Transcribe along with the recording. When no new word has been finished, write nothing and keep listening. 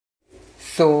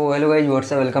So hello guys, what's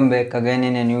up, welcome back again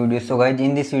in a new video. So guys,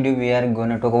 in this video we are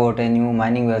gonna talk about a new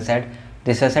mining website.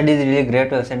 This website is really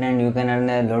great website and you can earn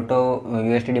a lot of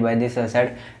USDT by this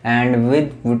website, and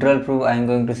with withdrawal proof I am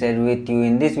going to share with you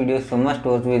in this video. So must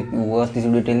watch this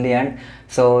video till the end.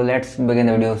 So let's begin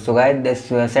the video. So guys, this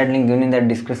website link given in the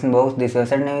description box. This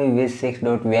website name is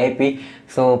with6.vip.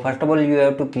 So first of all you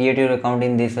have to create your account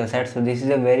in this website. So this is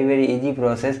a very easy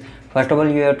process. First of all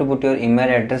you have to put your email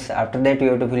address. After that you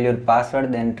have to fill your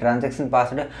password, then transaction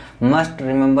password. Must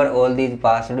remember all these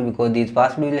passwords because these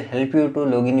passwords will help you to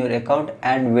log in your account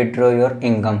and withdraw your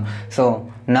income.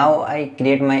 So now I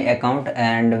create my account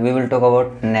and we will talk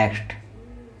about next.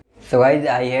 So guys,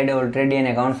 I had already an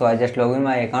account, so I just log in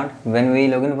my account. When we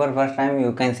log in for first time,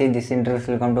 you can see this interface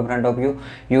will come to front of you.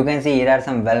 You can see here are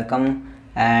some welcome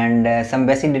and some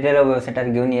basic detail of website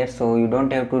are given here, so you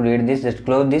don't have to read this. Just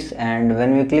close this, and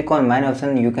when we click on mine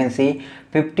option, you can see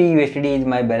 50 USD is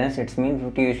my balance. It means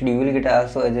 50 USD you will get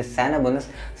also as a sign up bonus.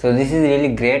 So this is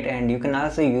really great, and you can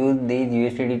also use these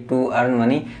USD to earn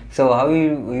money. So how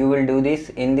you will do this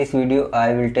in this video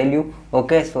I will tell you.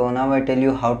 Okay, so now I tell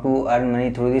you how to earn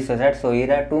money through this website. So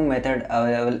here are two methods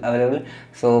available.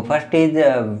 So first is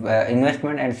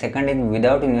investment and second is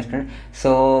without investment.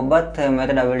 So both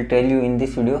method I will tell you in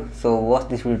this video, so watch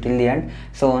this video till the end.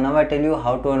 So now I tell you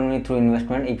how to earn money through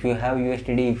investment. If you have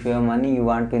USD, if you have money you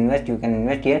want to invest, you can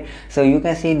invest here. So you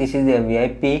can see this is the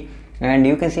VIP, and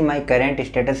you can see my current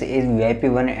status is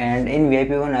VIP1, and in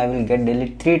VIP1 I will get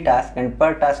daily 3 tasks, and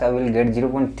per task I will get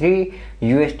 0.3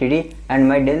 USDT, and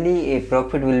my daily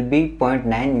profit will be 0.9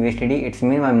 USDT. It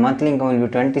means my monthly income will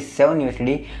be 27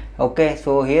 USDT. Okay,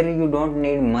 so here you don't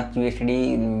need much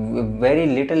USDT, very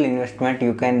little investment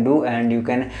you can do and you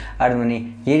can earn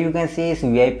money. Here you can see is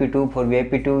VIP2. For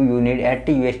VIP2 you need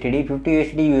 80 USDT. 50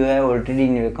 USDT you have already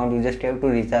in your account. You just have to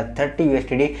recharge 30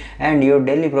 USDT and your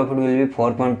daily profit will be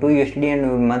 4.2 USDT and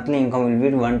your monthly income will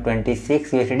be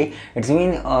 126 USDT. It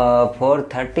means for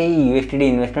 30 USDT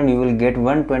investment you will get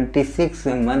 126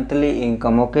 monthly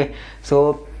income. Okay,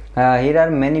 so here are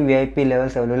many VIP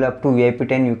levels available. Up to VIP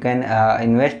 10 you can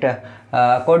invest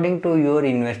according to your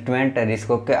investment risk.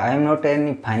 Okay, I am not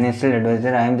any financial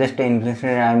advisor, I am just an influencer.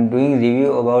 I am doing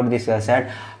review about this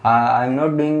website. I am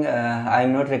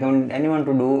not recommending anyone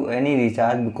to do any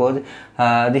recharge because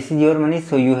this is your money,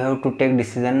 so you have to take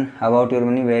decision about your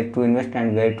money, where to invest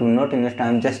and where to not invest. I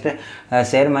am just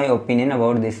share my opinion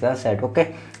about this website.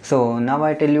 Okay, so now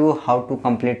I tell you how to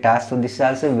complete task. So this is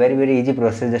also a very easy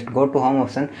process. Just go to home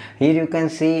option. Here you can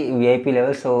see VIP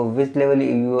level, so which level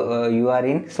you are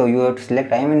in. So you have to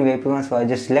select. I am in VIP 1, so I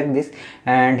just select this,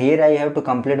 and here I have to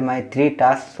complete my 3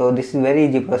 tasks. So this is very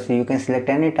easy process. You can select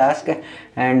any task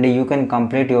and you can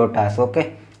complete your task.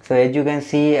 Okay, so as you can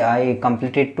see I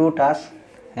completed 2 tasks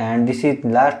and this is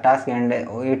last task and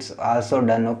it's also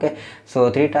done. Okay,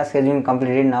 so 3 tasks has been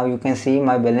completed. Now you can see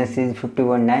my balance is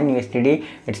 50.9 USDT.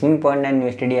 It's been 0.9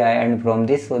 USDT I earned from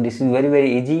this. So this is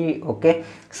very easy. Okay,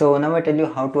 so now I tell you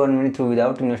how to earn money through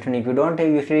without investment. If you don't have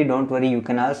USDT, don't worry, you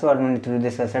can also earn money through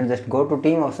this website. Just go to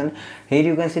team option. Here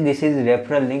you can see this is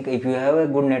referral link. If you have a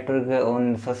good network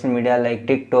on social media like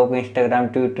TikTok,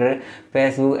 Instagram, Twitter,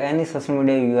 Facebook, any social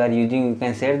media you are using, you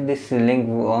can share this link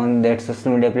on that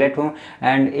social media platform,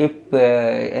 and if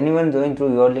anyone join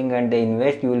through your link and they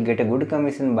invest, you will get a good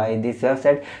commission by this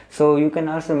website. So you can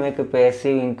also make a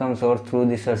passive income source through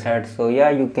this website. So yeah,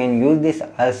 you can use this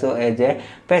also as a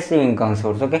passive income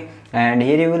source. Okay, and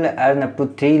here you will earn up to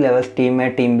 3 levels: team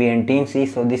A, team B and team C.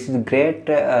 So this is great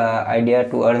idea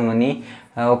to earn money.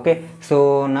 Okay,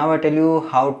 so now I tell you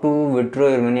how to withdraw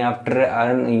your money after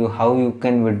how you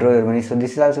can withdraw your money. So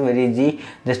this is also very easy.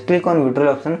 Just click on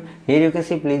withdrawal option. Here you can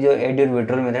see please add your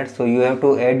withdrawal method. So you have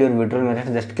to add your withdrawal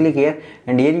method. Just click here,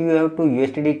 and here you have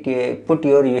to put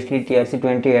your USD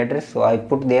TRC20 address. So I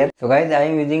put there. So guys, I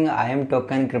am using IM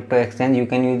token crypto exchange. You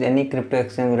can use any crypto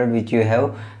exchange method which you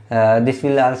have. This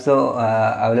will also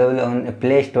available on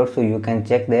Play Store, so you can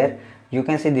check there. You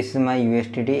can see this is my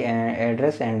USDT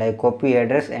address, and I copy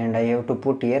address and I have to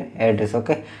put here address.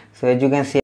 Okay, so as you can see